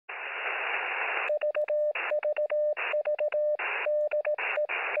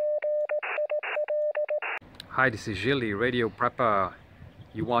Hi, this is Gilles, the radio prepper.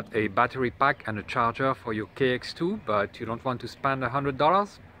 You want a battery pack and a charger for your KX2, but you don't want to spend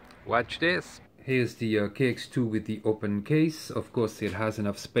 $100? Watch this. Here's the KX2 with the open case. Of course, it has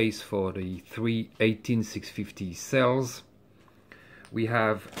enough space for the three 18650 cells. We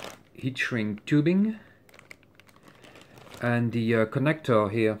have heat shrink tubing, and the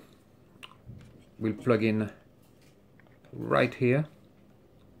connector here will plug in right here.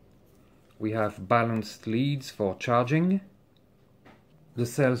 We have balanced leads for charging. The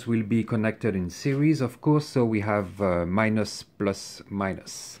cells will be connected in series, of course, so we have minus, plus,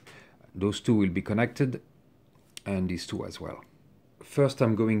 minus. Those two will be connected, and these two as well. First,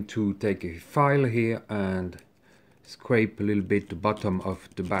 I'm going to take a file here and scrape a little bit the bottom of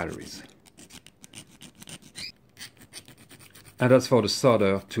the batteries. And that's for the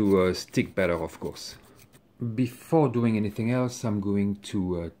solder to stick better, of course. Before doing anything else, I'm going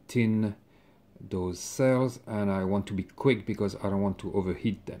to tin those cells, and I want to be quick because I don't want to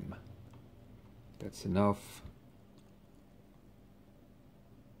overheat them. That's enough.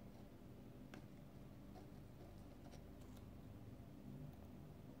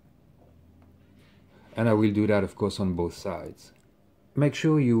 And I will do that, of course, on both sides. Make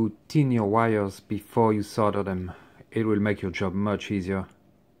sure you tin your wires before you solder them. It will make your job much easier.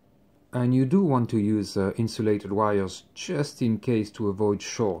 And you do want to use insulated wires just in case to avoid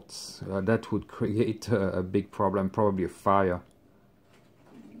shorts. That would create a big problem, probably a fire.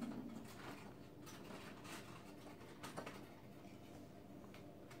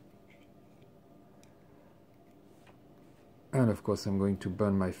 And of course I'm going to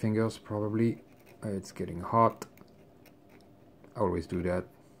burn my fingers probably. It's getting hot. I always do that.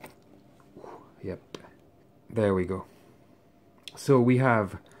 Yep. There we go. So we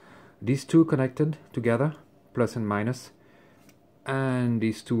have these two connected together, plus and minus, and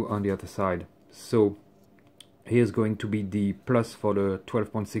these two on the other side. So here's going to be the plus for the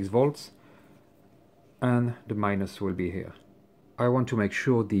 12.6 volts, and the minus will be here. I want to make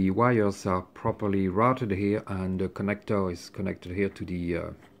sure the wires are properly routed here, and the connector is connected here to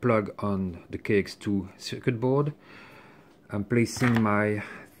the plug on the KX2 circuit board. I'm placing my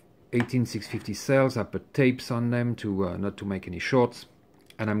 18650 cells. I put tapes on them to not to make any shorts.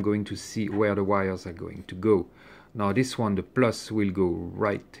 And I'm going to see where the wires are going to go. Now this one, the plus, will go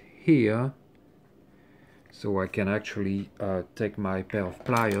right here. So I can actually take my pair of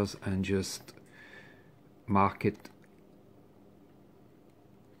pliers and just mark it.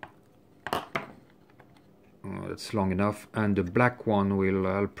 That's long enough. And the black one will,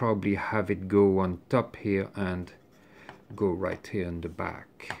 I'll probably have it go on top here and go right here in the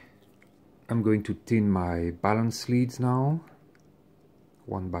back. I'm going to tin my balance leads now,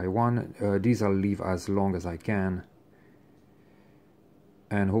 one by one. These I'll leave as long as I can,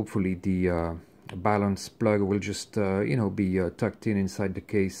 and hopefully the balance plug will just you know, be tucked in inside the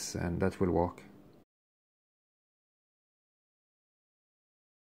case, and that will work.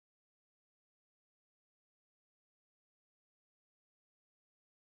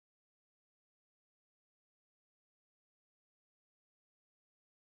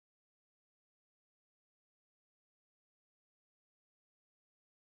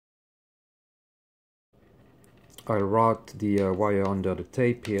 I'll route the wire under the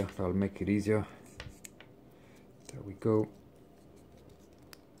tape here. That'll make it easier. There we go.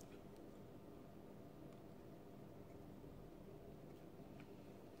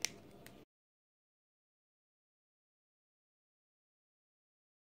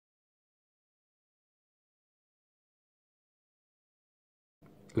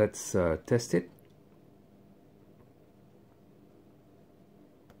 Let's test it.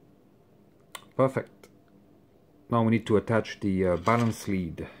 Perfect. Now we need to attach the balance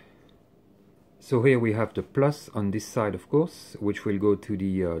lead. So here we have the plus on this side, of course, which will go to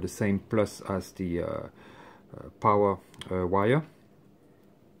the same plus as the power wire.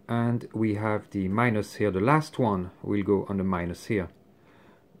 And we have the minus here. The last one will go on the minus here.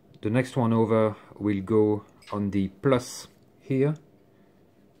 The next one over will go on the plus here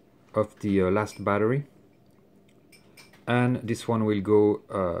of the last battery. And this one will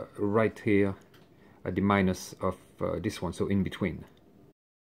go right here at the minus of this one, so in between.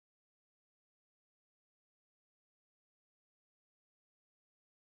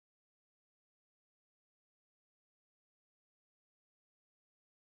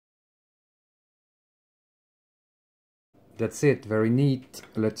 That's it, very neat.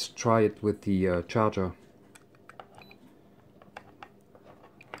 Let's try it with the charger.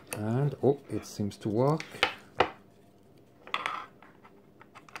 And oh, it seems to work.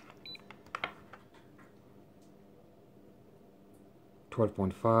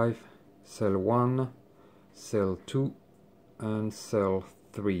 12.5, cell 1, cell 2 and cell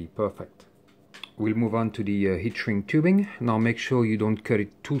 3. Perfect. We'll move on to the heat shrink tubing. Now make sure you don't cut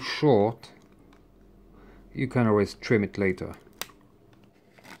it too short. You can always trim it later.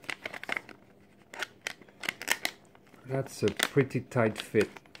 That's a pretty tight fit.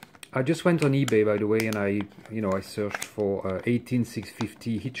 I just went on eBay, by the way, and I searched for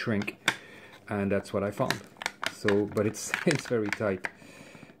 18650 heat shrink, and that's what I found. So, but it's very tight.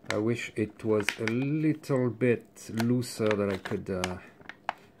 I wish it was a little bit looser that I could.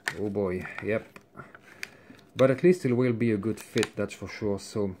 Oh boy, yep. But at least it will be a good fit, that's for sure.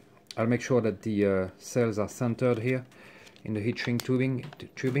 So I'll make sure that the cells are centered here in the heat shrink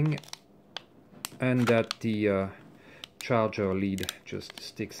tubing, and that the charger lead just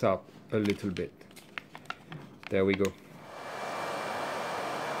sticks up a little bit. There we go.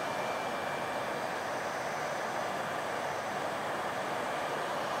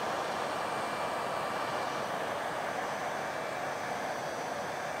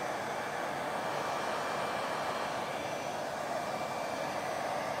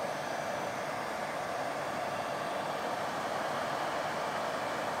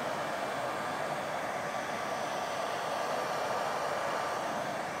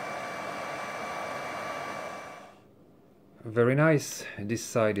 Very nice. This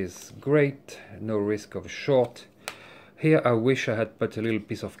side is great, no risk of short. Here I wish I had put a little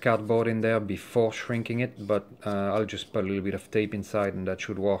piece of cardboard in there before shrinking it, but I'll just put a little bit of tape inside and that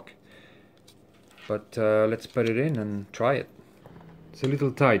should work. But let's put it in and try it. It's a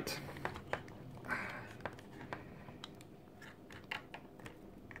little tight.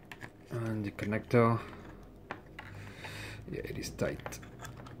 And the connector, yeah, it is tight.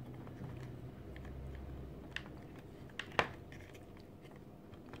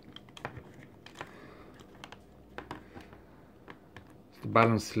 The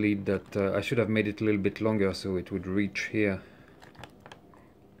balance lead that I should have made it a little bit longer so it would reach here.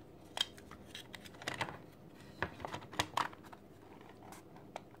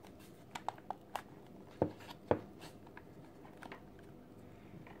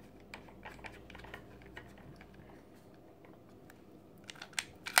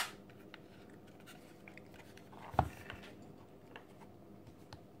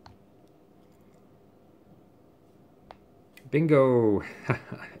 Bingo!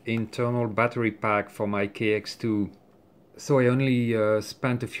 Internal battery pack for my KX2. So I only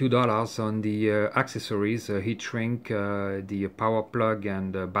spent a few dollars on the accessories, heat shrink, the power plug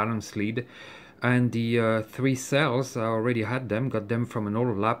and balance lead. And the 3 cells, I already had them, got them from an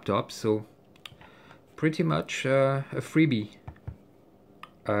old laptop, so pretty much a freebie.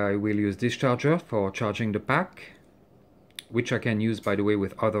 I will use this charger for charging the pack, which I can use, by the way,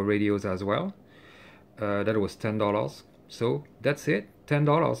 with other radios as well. That was $10. So that's it,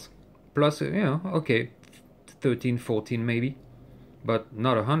 $10 plus, okay, 13, 14 maybe, but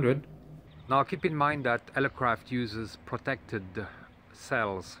not 100. Now keep in mind that Elecraft uses protected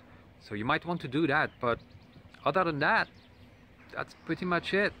cells, so you might want to do that, but other than that, that's pretty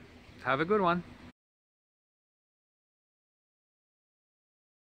much it. Have a good one.